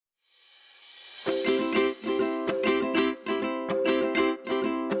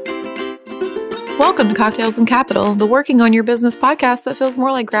Welcome to Cocktails and Capital, the working on your business podcast that feels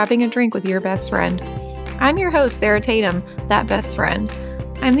more like grabbing a drink with your best friend. I'm your host, Sarah Tatum, that best friend.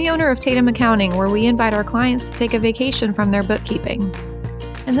 I'm the owner of Tatum Accounting, where we invite our clients to take a vacation from their bookkeeping.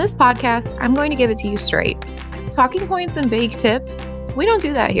 In this podcast, I'm going to give it to you straight. Talking points and vague tips, we don't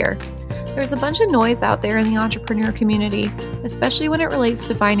do that here. There's a bunch of noise out there in the entrepreneur community, especially when it relates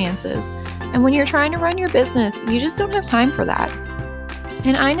to finances. And when you're trying to run your business, you just don't have time for that.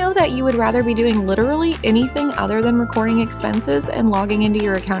 And I know that you would rather be doing literally anything other than recording expenses and logging into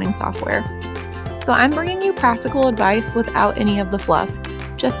your accounting software. So I'm bringing you practical advice without any of the fluff,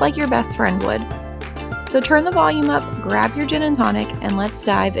 just like your best friend would. So turn the volume up, grab your gin and tonic, and let's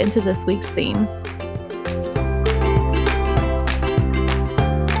dive into this week's theme.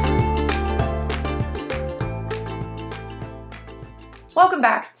 Welcome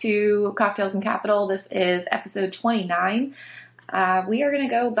back to Cocktails and Capital. This is episode 29. We are going to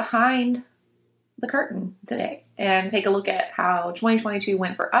go behind the curtain today and take a look at how 2022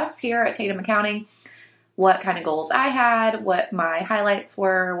 went for us here at Tatum Accounting, what kind of goals I had, what my highlights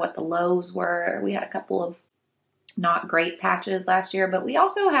were, what the lows were. We had a couple of not great patches last year, but we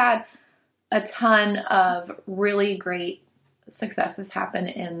also had a ton of really great successes happen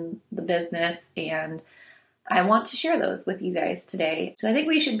in the business, and I want to share those with you guys today. So I think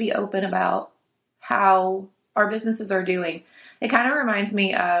we should be open about how our businesses are doing. It kind of reminds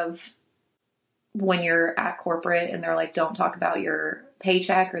me of when you're at corporate and they're like, don't talk about your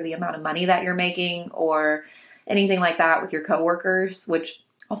paycheck or the amount of money that you're making or anything like that with your coworkers, which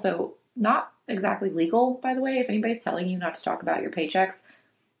also not exactly legal, by the way. If anybody's telling you not to talk about your paychecks,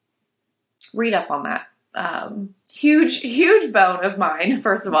 read up on that. Huge bone of mine,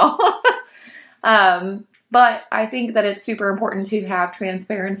 first of all. But I think that it's super important to have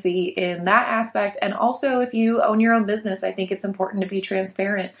transparency in that aspect. And also, if you own your own business, I think it's important to be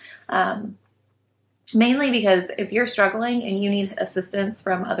transparent. Mainly because if you're struggling and you need assistance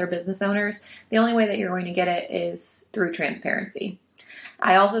from other business owners, the only way that you're going to get it is through transparency.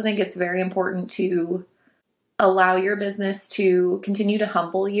 I also think it's very important to allow your business to continue to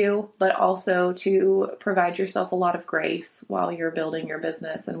humble you, but also to provide yourself a lot of grace while you're building your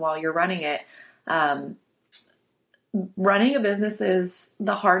business and while you're running it. Running a business is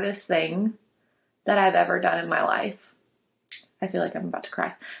the hardest thing that I've ever done in my life. I feel like I'm about to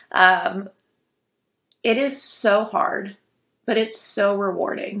cry. It is so hard, but it's so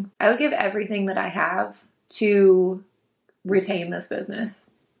rewarding. I would give everything that I have to retain this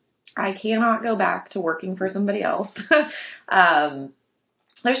business. I cannot go back to working for somebody else. There's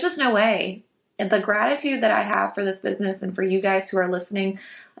just no way. And the gratitude that I have for this business and for you guys who are listening,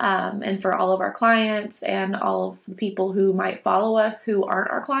 and for all of our clients and all of the people who might follow us who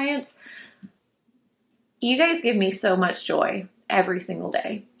aren't our clients, you guys give me so much joy every single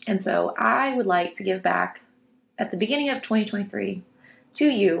day. And so I would like to give back at the beginning of 2023 to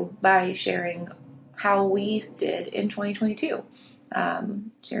you by sharing how we did in 2022,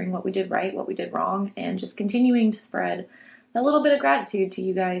 sharing what we did right, what we did wrong, and just continuing to spread a little bit of gratitude to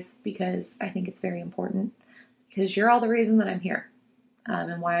you guys, because I think it's very important, because you're all the reason that I'm here,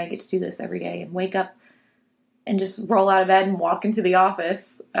 and why I get to do this every day and wake up and just roll out of bed and walk into the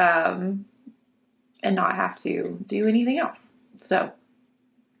office, and not have to do anything else. So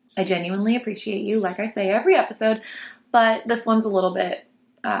I genuinely appreciate you, like I say every episode, but this one's a little bit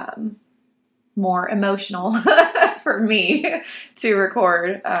more emotional for me to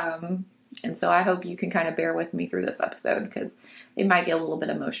record. And so I hope you can kind of bear with me through this episode, because it might get a little bit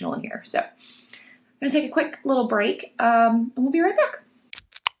emotional in here. So I'm going to take a quick little break, and we'll be right back.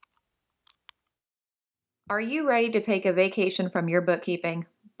 Are you ready to take a vacation from your bookkeeping,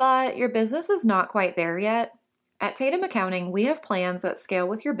 but your business is not quite there yet? At Tatum Accounting, we have plans that scale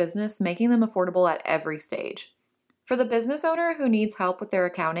with your business, making them affordable at every stage. For the business owner who needs help with their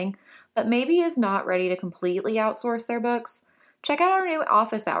accounting, but maybe is not ready to completely outsource their books, check out our new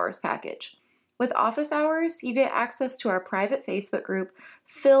Office Hours package. With Office Hours, you get access to our private Facebook group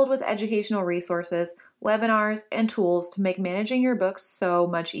filled with educational resources, webinars, and tools to make managing your books so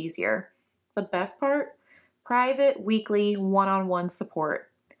much easier. The best part? Private, weekly, one-on-one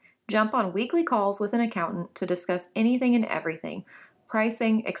support. Jump on weekly calls with an accountant to discuss anything and everything.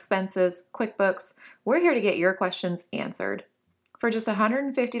 Pricing, expenses, QuickBooks. We're here to get your questions answered. For just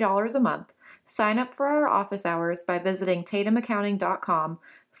 $150 a month, sign up for our office hours by visiting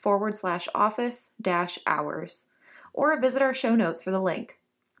tatumaccounting.com/office-hours, or visit our show notes for the link.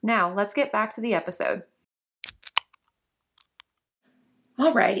 Now, let's get back to the episode.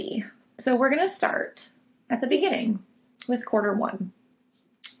 Alrighty, so we're going to start at the beginning with quarter one.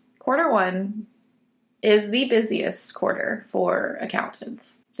 Quarter one is the busiest quarter for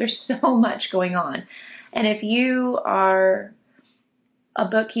accountants. There's so much going on. And if you are a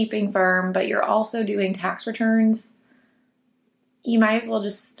bookkeeping firm, but you're also doing tax returns, you might as well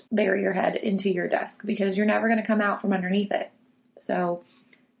just bury your head into your desk because you're never going to come out from underneath it. So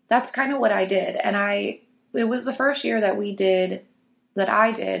that's kind of what I did. And it was the first year that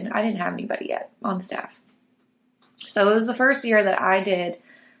I didn't have anybody yet on staff. So it was the first year that I did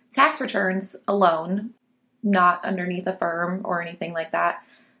tax returns alone, not underneath a firm or anything like that.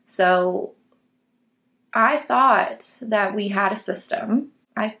 So I thought that we had a system.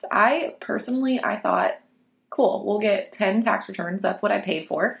 I personally thought, cool, we'll get 10 tax returns. That's what I paid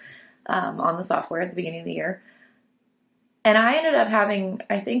for on the software at the beginning of the year. And I ended up having,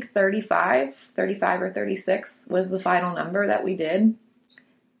 I think 35 or 36 was the final number that we did.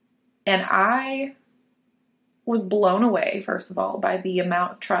 And I was blown away, first of all, by the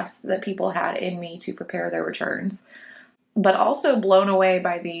amount of trust that people had in me to prepare their returns, but also blown away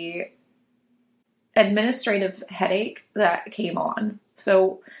by the administrative headache that came on.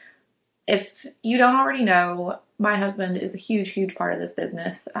 So if you don't already know, my husband is a huge, huge part of this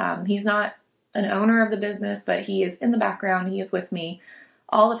business. He's not an owner of the business, but he is in the background. He is with me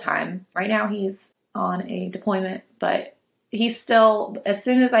all the time. Right now he's on a deployment, but he's still, as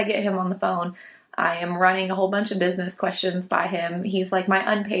soon as I get him on the phone, I am running a whole bunch of business questions by him. He's like my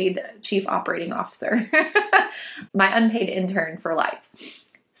unpaid chief operating officer, my unpaid intern for life.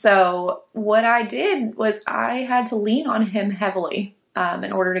 So what I did was I had to lean on him heavily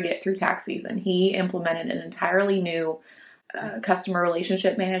in order to get through tax season. He implemented an entirely new customer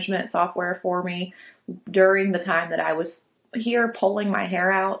relationship management software for me during the time that I was here pulling my hair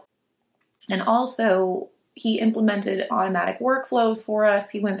out. And also he implemented automatic workflows for us.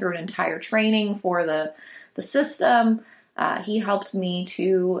 He went through an entire training for the system. He helped me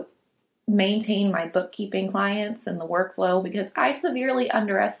to maintain my bookkeeping clients and the workflow because I severely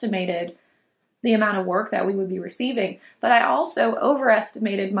underestimated the amount of work that we would be receiving, but I also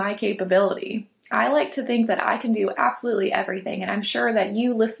overestimated my capability. I like to think that I can do absolutely everything, and I'm sure that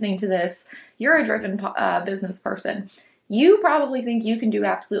you listening to this, you're a driven business person. You probably think you can do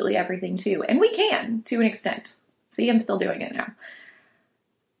absolutely everything too, and we can to an extent. See, I'm still doing it now.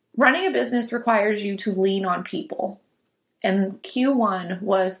 Running a business requires you to lean on people, and Q1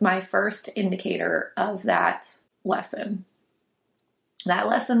 was my first indicator of that lesson. That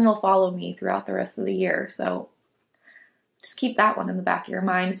lesson will follow me throughout the rest of the year, so just keep that one in the back of your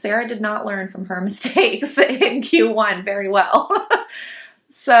mind. Sarah did not learn from her mistakes in Q1 very well.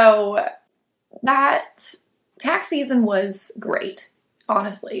 So that tax season was great,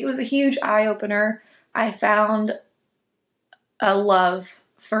 honestly. It was a huge eye-opener. I found a love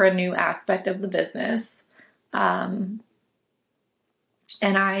for a new aspect of the business. And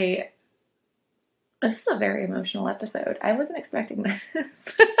this is a very emotional episode. I wasn't expecting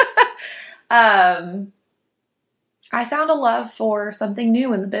this. I found a love for something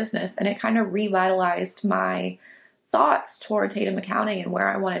new in the business, and it kind of revitalized my thoughts toward Tatum Accounting and where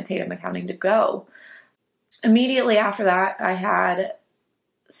I wanted Tatum Accounting to go. Immediately after that, I had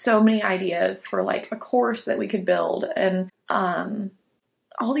so many ideas for like a course that we could build and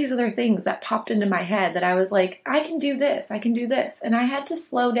all these other things that popped into my head that I was like, I can do this. And I had to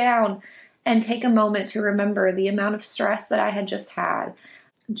slow down and take a moment to remember the amount of stress that I had just had.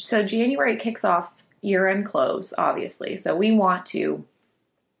 So January kicks off year-end close, obviously. So we want to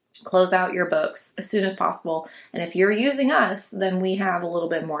close out your books as soon as possible. And if you're using us, then we have a little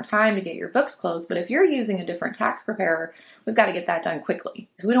bit more time to get your books closed. But if you're using a different tax preparer, we've got to get that done quickly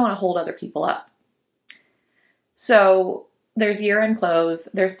because we don't want to hold other people up. So there's year-end close,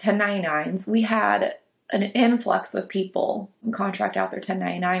 there's 1099s. We had an influx of people contract out their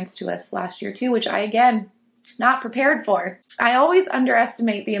 1099s to us last year too, which I, again, not prepared for. I always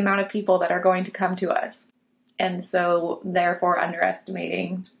underestimate the amount of people that are going to come to us. And so therefore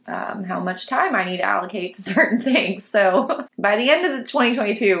underestimating how much time I need to allocate to certain things. So by the end of the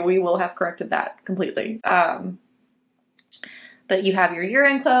 2022, we will have corrected that completely. But you have your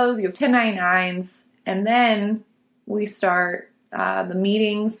year-end close, you have 1099s, and then we start the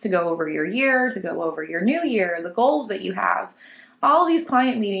meetings to go over your year, to go over your new year, the goals that you have. All these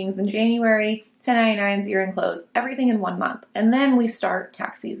client meetings in January, 1099s, year-end close, everything in 1 month. And then we start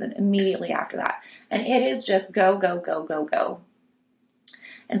tax season immediately after that. And it is just go, go, go, go, go.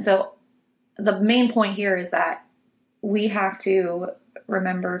 And so the main point here is that we have to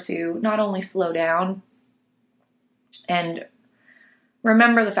remember to not only slow down and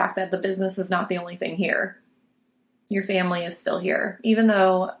remember the fact that the business is not the only thing here. Your family is still here. Even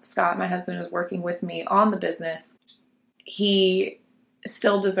though Scott, my husband, is working with me on the business, he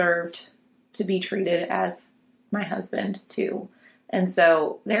still deserved to be treated as my husband too. And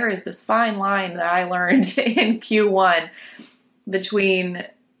so there is this fine line that I learned in Q1 between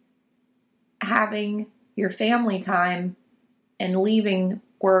having your family time and leaving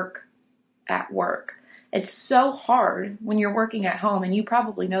work at work. It's so hard when you're working at home, and you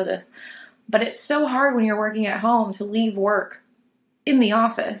probably know this, but it's so hard when you're working at home to leave work in the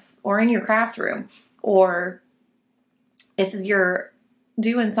office or in your craft room, or if you're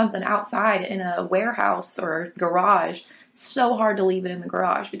doing something outside in a warehouse or garage, it's so hard to leave it in the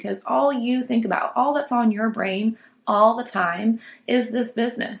garage because all you think about, all that's on your brain all the time is this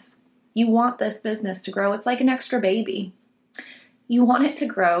business. You want this business to grow. It's like an extra baby. You want it to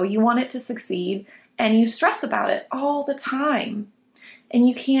grow, you want it to succeed, and you stress about it all the time. And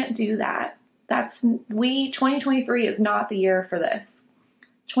you can't do that. 2023 is not the year for this.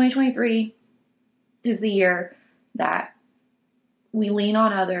 2023 is the year that we lean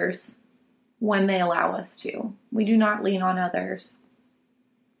on others when they allow us to. We do not lean on others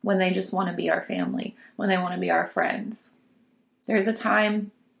when they just want to be our family, when they want to be our friends. There's a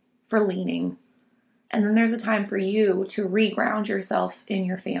time for leaning, and then there's a time for you to reground yourself in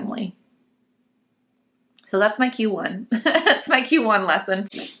your family. So that's my Q1. That's my Q1 lesson.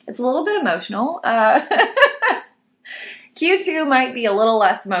 It's a little bit emotional. Q2 might be a little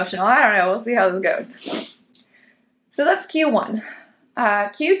less emotional. I don't know. We'll see how this goes. So that's Q1.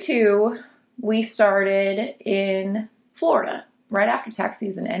 Q2, we started in Florida. Right after tax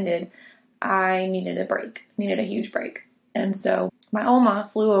season ended, I needed a break, needed a huge break. And so my Oma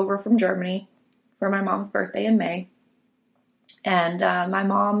flew over from Germany for my mom's birthday in May. And my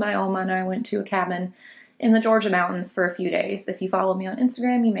mom, my Oma, and I went to a cabin in the Georgia mountains for a few days. If you follow me on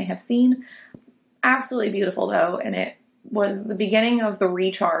Instagram, you may have seen. Absolutely beautiful, though, and it was the beginning of the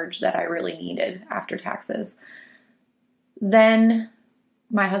recharge that I really needed after taxes. Then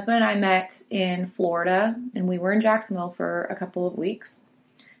my husband and I met in Florida, and we were in Jacksonville for a couple of weeks.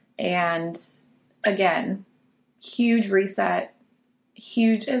 And again, huge reset,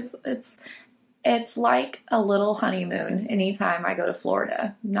 huge. It's like a little honeymoon anytime I go to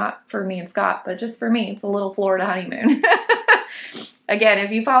Florida. Not for me and Scott, but just for me, it's a little Florida honeymoon. Again,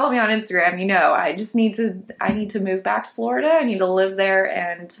 if you follow me on Instagram, you know I need to move back to Florida. I need to live there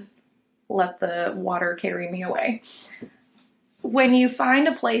and let the water carry me away. When you find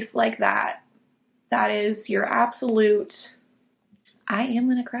a place like that, that is your absolute, I am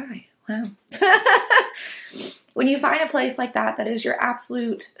going to cry. Wow. When you find a place like that, that is your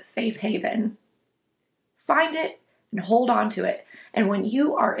absolute safe haven, find it and hold on to it. And when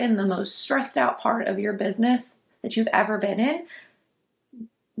you are in the most stressed out part of your business that you've ever been in,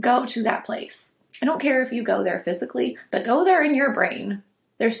 go to that place. I don't care if you go there physically, but go there in your brain.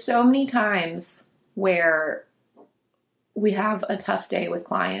 There's so many times where we have a tough day with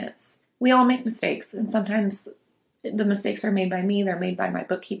clients. We all make mistakes, and sometimes the mistakes are made by me, they're made by my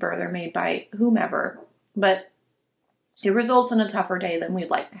bookkeeper, they're made by whomever, but it results in a tougher day than we'd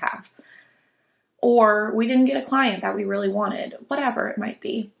like to have. Or we didn't get a client that we really wanted, whatever it might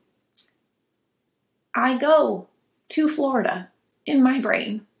be. I go to Florida in my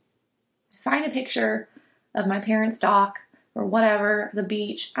brain, find a picture of my parents' dock or whatever, the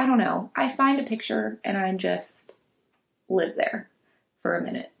beach, I don't know. I find a picture and I just live there for a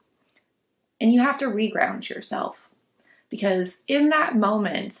minute. And you have to reground yourself, because in that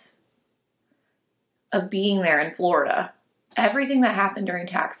moment of being there in Florida, everything that happened during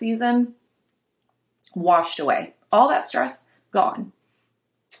tax season washed away. All that stress, gone.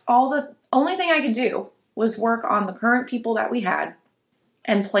 The only thing I could do was work on the current people that we had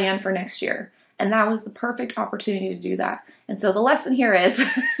and plan for next year. And that was the perfect opportunity to do that. And so the lesson here is,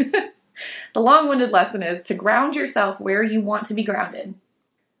 the long-winded lesson is to ground yourself where you want to be grounded.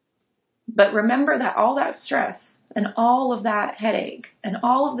 But remember that all that stress and all of that headache and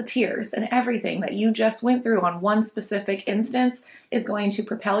all of the tears and everything that you just went through on one specific instance is going to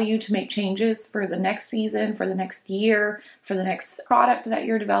propel you to make changes for the next season, for the next year, for the next product that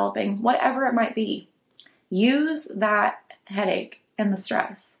you're developing, whatever it might be. Use that headache and the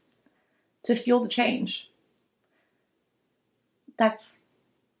stress to fuel the change. That's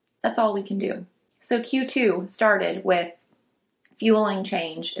all we can do. So Q2 started with fueling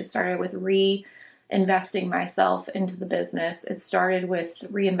change. It started with reinvesting myself into the business. It started with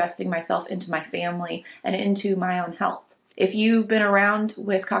reinvesting myself into my family and into my own health. If you've been around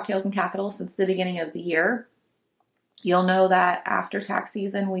with Cocktails and Capital since the beginning of the year, you'll know that after tax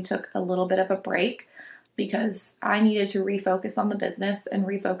season, we took a little bit of a break because I needed to refocus on the business and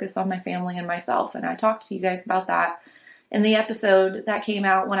refocus on my family and myself. And I talked to you guys about that in the episode that came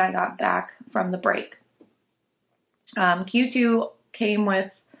out when I got back from the break. Q2 came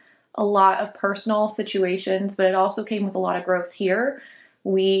with a lot of personal situations, but it also came with a lot of growth here.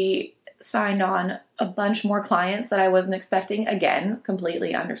 We signed on a bunch more clients that I wasn't expecting. Again,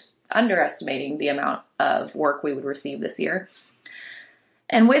 completely underestimating the amount of work we would receive this year.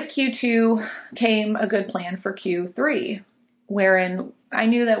 And with Q2 came a good plan for Q3, wherein I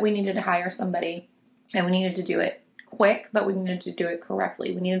knew that we needed to hire somebody and we needed to do it quick, but we needed to do it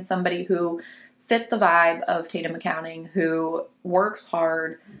correctly. We needed somebody who fit the vibe of Tatum Accounting, who works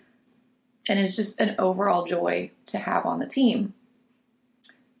hard, and is just an overall joy to have on the team.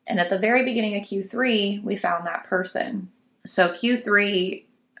 And at the very beginning of Q3, we found that person. So Q3,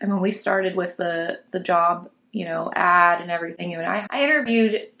 we started with the job, ad and everything. And I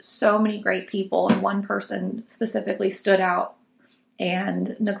interviewed so many great people, and one person specifically stood out.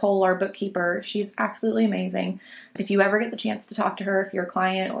 And Nicole, our bookkeeper, she's absolutely amazing. If you ever get the chance to talk to her, if you're a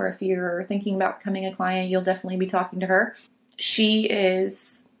client or if you're thinking about becoming a client, you'll definitely be talking to her. She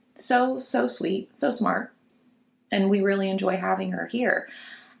is so sweet, so smart, and we really enjoy having her here.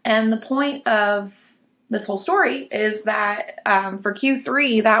 And the point of this whole story is that for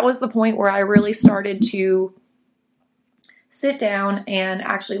Q3, that was the point where I really started to sit down and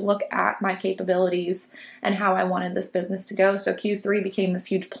actually look at my capabilities and how I wanted this business to go. So Q3 became this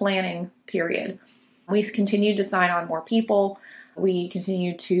huge planning period. We continued to sign on more people. We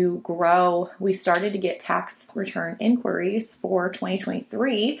continued to grow. We started to get tax return inquiries for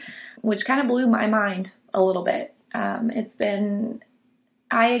 2023, which kind of blew my mind a little bit. Like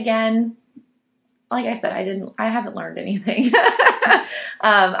I said, I haven't learned anything.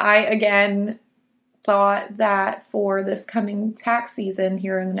 I again thought that for this coming tax season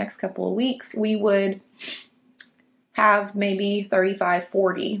here in the next couple of weeks, we would have maybe 35,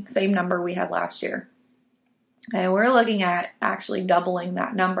 40, same number we had last year. And we're looking at actually doubling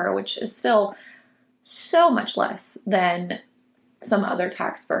that number, which is still so much less than some other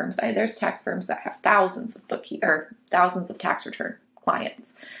tax firms. There's tax firms that have thousands of tax return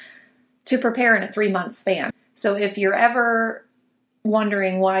clients to prepare in a 3-month span. So if you're ever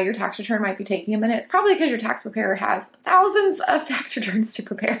wondering why your tax return might be taking a minute, it's probably because your tax preparer has thousands of tax returns to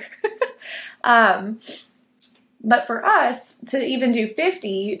prepare. But for us to even do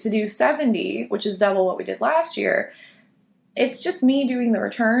 50, to do 70, which is double what we did last year, it's just me doing the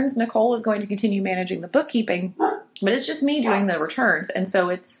returns. Nicole is going to continue managing the bookkeeping, but it's just me doing the returns. And so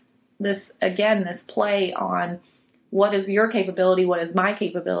it's this play on what is your capability? What is my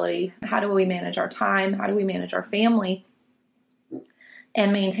capability? How do we manage our time? How do we manage our family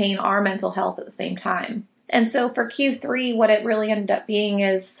and maintain our mental health at the same time? And so for Q3, what it really ended up being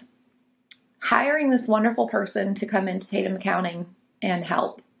is hiring this wonderful person to come into Tatum Accounting and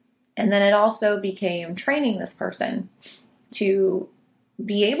help. And then it also became training this person to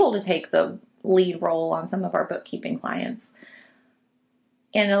be able to take the lead role on some of our bookkeeping clients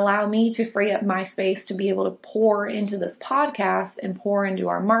and allow me to free up my space to be able to pour into this podcast and pour into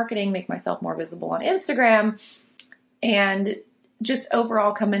our marketing, make myself more visible on Instagram, and just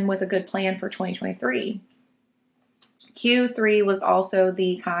overall come in with a good plan for 2023. Q3 was also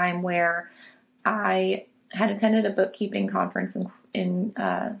the time where I had attended a bookkeeping conference in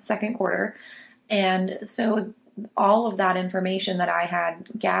second quarter. And so all of that information that I had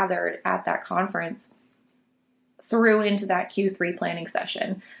gathered at that conference threw into that Q3 planning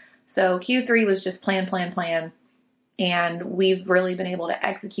session. So Q3 was just plan. And we've really been able to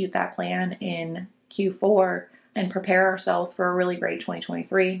execute that plan in Q4 and prepare ourselves for a really great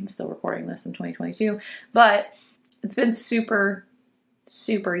 2023. I'm still recording this in 2022, but it's been super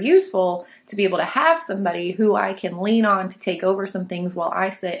useful to be able to have somebody who I can lean on to take over some things while I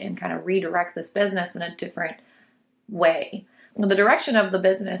sit and kind of redirect this business in a different way. The direction of the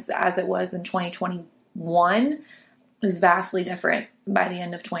business as it was in 2021 is vastly different by the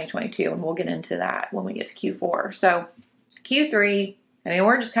end of 2022, and we'll get into that when we get to Q4. So Q3,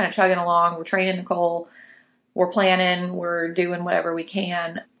 we're just kind of chugging along. We're training Nicole. We're planning. We're doing whatever we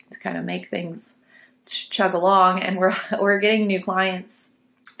can to kind of make things chug along, and we're getting new clients,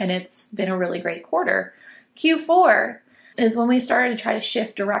 and it's been a really great quarter. Q4 is when we started to try to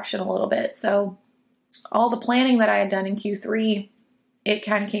shift direction a little bit. So all the planning that I had done in Q3, it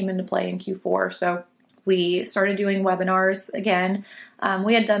kind of came into play in Q4. So we started doing webinars again.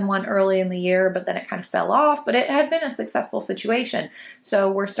 We had done one early in the year, but then it kind of fell off, but it had been a successful situation.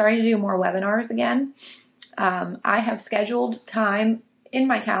 So we're starting to do more webinars again. I have scheduled time in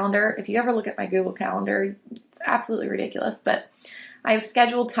my calendar. If you ever look at my Google Calendar, it's absolutely ridiculous, but I have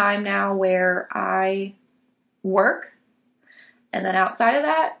scheduled time now where I work, and then outside of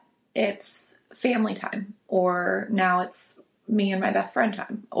that, it's family time, or now it's me and my best friend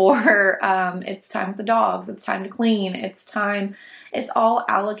time, or it's time with the dogs, it's time to clean, it's all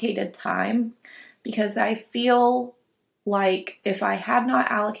allocated time, because I feel like if I had not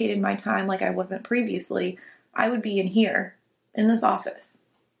allocated my time like I wasn't previously, I would be in here in this office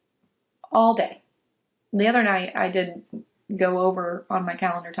all day. The other night I did go over on my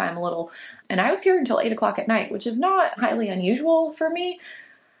calendar time a little, and I was here until 8 o'clock at night, which is not highly unusual for me,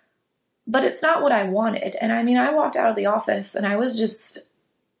 but it's not what I wanted. And I mean, I walked out of the office and I was just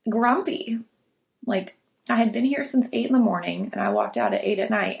grumpy. Like, I had been here since 8 in the morning and I walked out at 8 at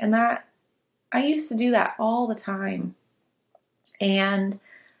night, and that I used to do that all the time. And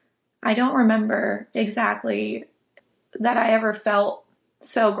I don't remember exactly that I ever felt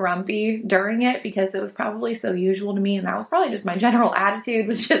so grumpy during it, because it was probably so usual to me. And that was probably just my general attitude,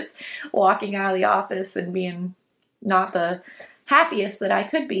 was just walking out of the office and being not the happiest that I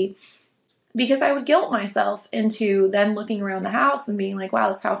could be, because I would guilt myself into then looking around the house and being like, wow,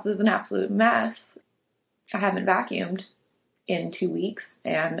 this house is an absolute mess. I haven't vacuumed in 2 weeks,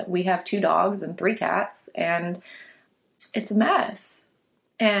 and we have 2 dogs and 3 cats, and it's a mess.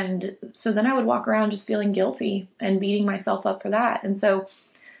 And so then I would walk around just feeling guilty and beating myself up for that. And so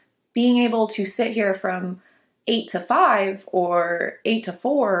being able to sit here from 8 to 5 or 8 to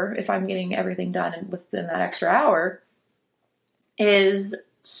 4, if I'm getting everything done within that extra hour, is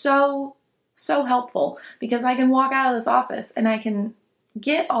so helpful, because I can walk out of this office and I can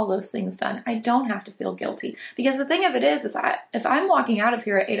get all those things done. I don't have to feel guilty, because the thing of it is if I'm walking out of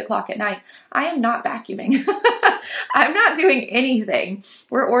here at 8 o'clock at night, I am not vacuuming. I'm not doing anything.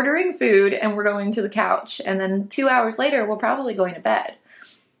 We're ordering food and we're going to the couch, and then 2 hours later, we're probably going to bed.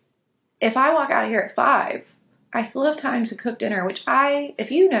 If I walk out of here at 5, I still have time to cook dinner, which if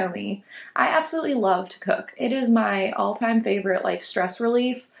you know me, I absolutely love to cook. It is my all-time favorite, like, stress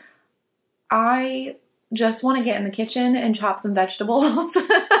relief. I just want to get in the kitchen and chop some vegetables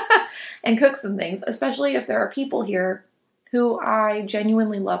and cook some things, especially if there are people here who I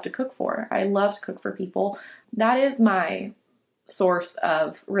genuinely love to cook for. I love to cook for people. That is my source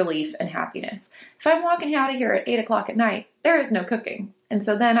of relief and happiness. If I'm walking out of here at 8 o'clock at night, there is no cooking. And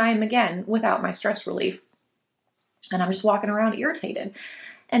so then I'm again without my stress relief, and I'm just walking around irritated.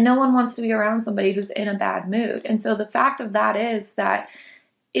 And no one wants to be around somebody who's in a bad mood. And so the fact of that is that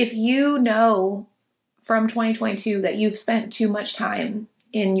if you know from 2022 that you've spent too much time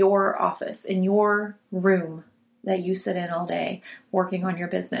in your office, in your room that you sit in all day working on your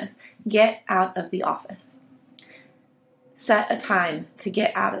business, get out of the office. Set a time to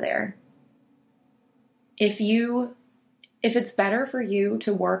get out of there. If it's better for you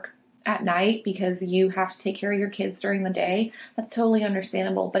to work at night because you have to take care of your kids during the day, that's totally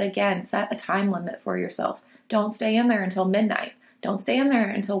understandable. But again, set a time limit for yourself. Don't stay in there until midnight. Don't stay in there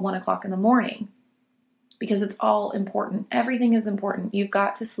until 1 o'clock in the morning, because it's all important. Everything is important. You've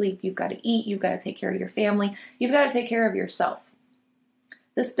got to sleep. You've got to eat. You've got to take care of your family. You've got to take care of yourself.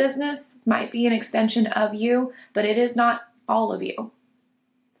 This business might be an extension of you, but it is not all of you.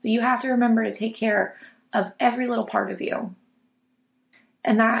 So you have to remember to take care of every little part of you.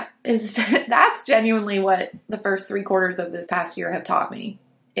 And that's genuinely what the first 3 quarters of this past year have taught me.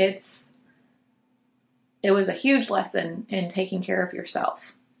 It was a huge lesson in taking care of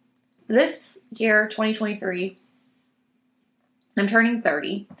yourself. This year, 2023, I'm turning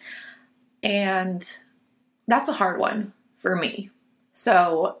 30, and that's a hard one for me.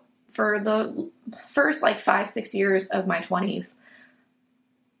 So for the first 5-6 years of my 20s,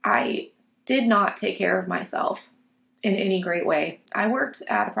 I did not take care of myself in any great way. I worked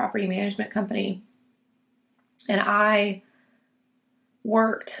at a property management company, and I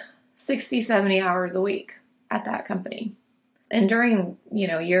worked 60, 70 hours a week at that company. And during,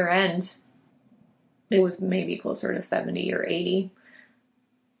 year end, it was maybe closer to 70 or 80.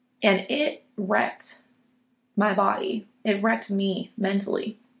 And it wrecked my body. It wrecked me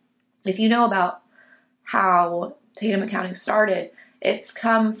mentally. If you know about how Tatum Accounting started, it's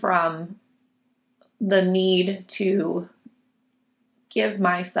come from the need to give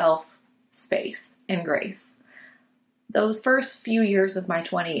myself space and grace. Those first few years of my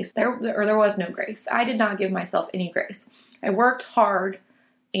 20s, there was no grace. I did not give myself any grace. I worked hard,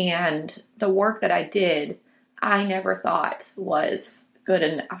 and the work that I did, I never thought was good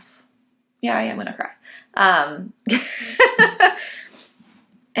enough. Yeah, I am going to cry.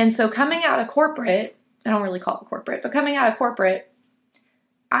 And so coming out of corporate, I don't really call it corporate, but coming out of corporate,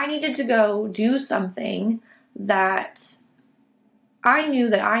 I needed to go do something that I knew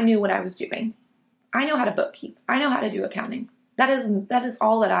what I was doing. I know how to bookkeep. I know how to do accounting. That is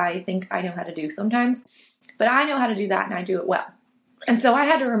all that I think I know how to do sometimes, but I know how to do that, and I do it well. And so I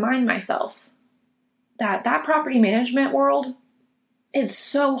had to remind myself that property management world It's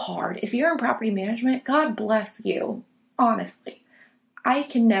so hard. If you're in property management, God bless you. Honestly, I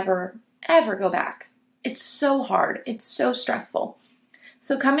can never, ever go back. It's so hard. It's so stressful.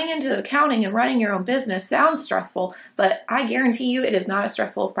 So coming into accounting and running your own business sounds stressful, but I guarantee you it is not as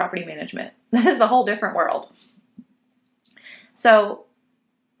stressful as property management. That is a whole different world. So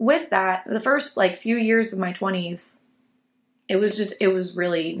with that, the first few years of my 20s, it was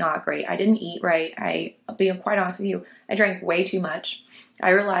really not great. I didn't eat right. I'll be quite honest with you, I drank way too much. I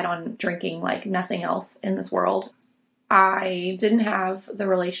relied on drinking like nothing else in this world. I didn't have the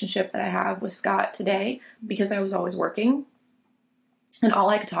relationship that I have with Scott today because I was always working. And all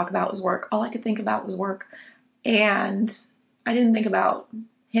I could talk about was work. All I could think about was work. And I didn't think about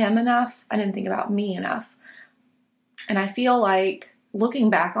him enough. I didn't think about me enough. And I feel like looking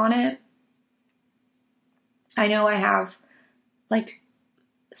back on it, I know I have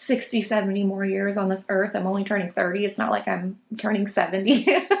 60, 70 more years on this earth. I'm only turning 30. It's not like I'm turning 70.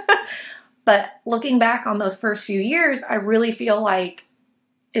 But looking back on those first few years, I really feel like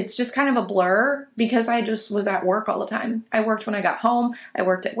it's just kind of a blur because I just was at work all the time. I worked when I got home. I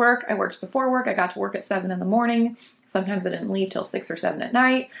worked at work. I worked before work. I got to work at 7 in the morning. Sometimes I didn't leave till 6 or 7 at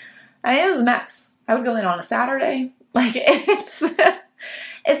night. It was a mess. I would go in on a Saturday. It's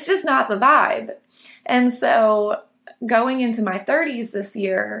just not the vibe. And so going into my 30s this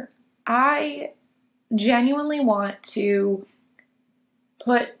year, I genuinely want to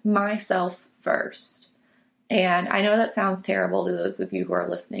put myself first. And I know that sounds terrible to those of you who are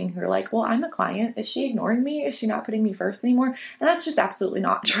listening who are like, well, I'm a client. Is she ignoring me? Is she not putting me first anymore? And that's just absolutely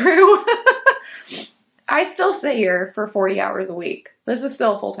not true. I still sit here for 40 hours a week. This is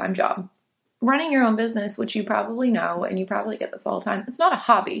still a full-time job. Running your own business, which you probably know, and you probably get this all the time, it's not a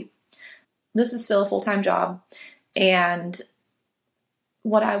hobby. This is still a full-time job. And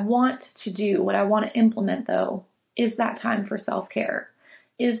what I want to do, what I want to implement though, is that time for self-care.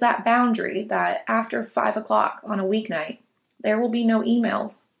 Is that boundary that after 5 o'clock on a weeknight, there will be no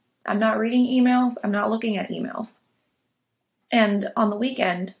emails. I'm not reading emails. I'm not looking at emails. And on the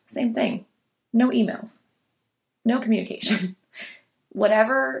weekend, same thing. No emails. No communication.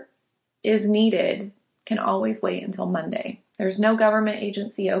 Whatever is needed can always wait until Monday. There's no government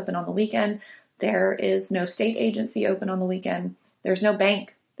agency open on the weekend. There is no state agency open on the weekend. There's no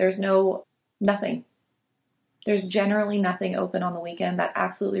bank. There's nothing. There's generally nothing open on the weekend that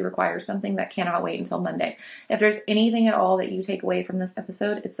absolutely requires something that cannot wait until Monday. If there's anything at all that you take away from this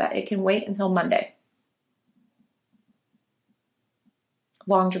episode, it's that it can wait until Monday.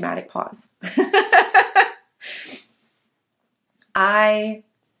 Long dramatic pause. I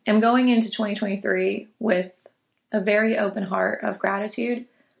am going into 2023 with a very open heart of gratitude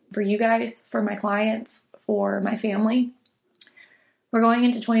for you guys, for my clients, for my family. We're going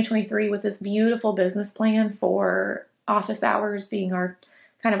into 2023 with this beautiful business plan for office hours being our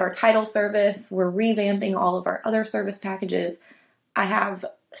title service. We're revamping all of our other service packages. I have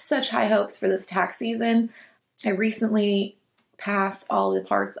such high hopes for this tax season. I recently passed all the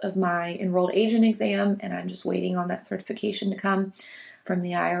parts of my enrolled agent exam, and I'm just waiting on that certification to come from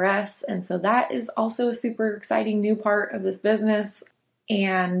the IRS. And so that is also a super exciting new part of this business.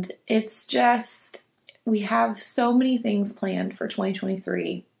 And it's just, we have so many things planned for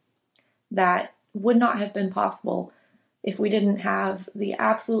 2023 that would not have been possible if we didn't have the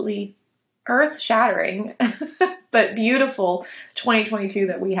absolutely earth-shattering but beautiful 2022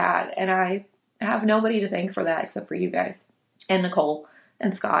 that we had. And I have nobody to thank for that except for you guys and Nicole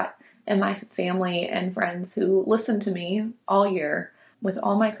and Scott and my family and friends who listened to me all year with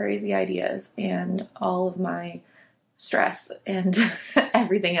all my crazy ideas and all of my stress and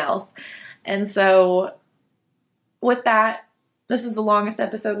everything else. And so with that, this is the longest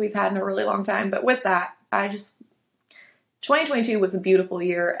episode we've had in a really long time. But with that, 2022 was a beautiful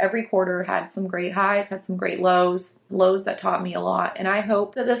year. Every quarter had some great highs, had some great lows that taught me a lot. And I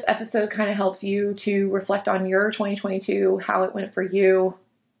hope that this episode kind of helps you to reflect on your 2022, how it went for you.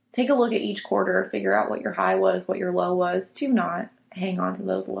 Take a look at each quarter, figure out what your high was, what your low was. Do not hang on to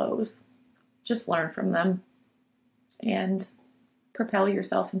those lows. Just learn from them and propel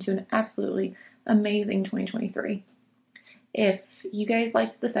yourself into an absolutely amazing 2023. If you guys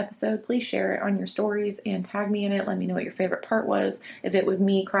liked this episode, please share it on your stories and tag me in it. Let me know what your favorite part was. If it was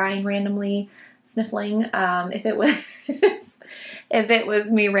me crying randomly, sniffling, if it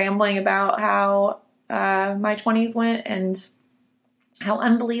was me rambling about how my 20s went and how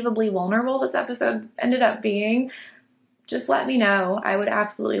unbelievably vulnerable this episode ended up being, just let me know. I would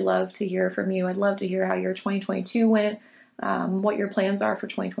absolutely love to hear from you. I'd love to hear how your 2022 went, what your plans are for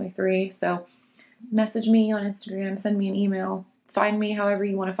 2023. So message me on Instagram, send me an email, find me however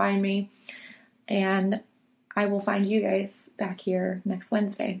you want to find me. And I will find you guys back here next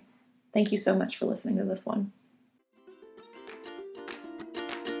Wednesday. Thank you so much for listening to this one.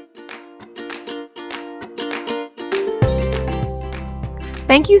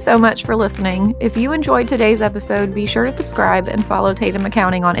 Thank you so much for listening. If you enjoyed today's episode, be sure to subscribe and follow Tatum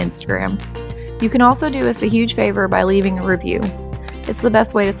Accounting on Instagram. You can also do us a huge favor by leaving a review. It's the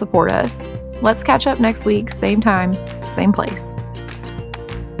best way to support us. Let's catch up next week, same time, same place.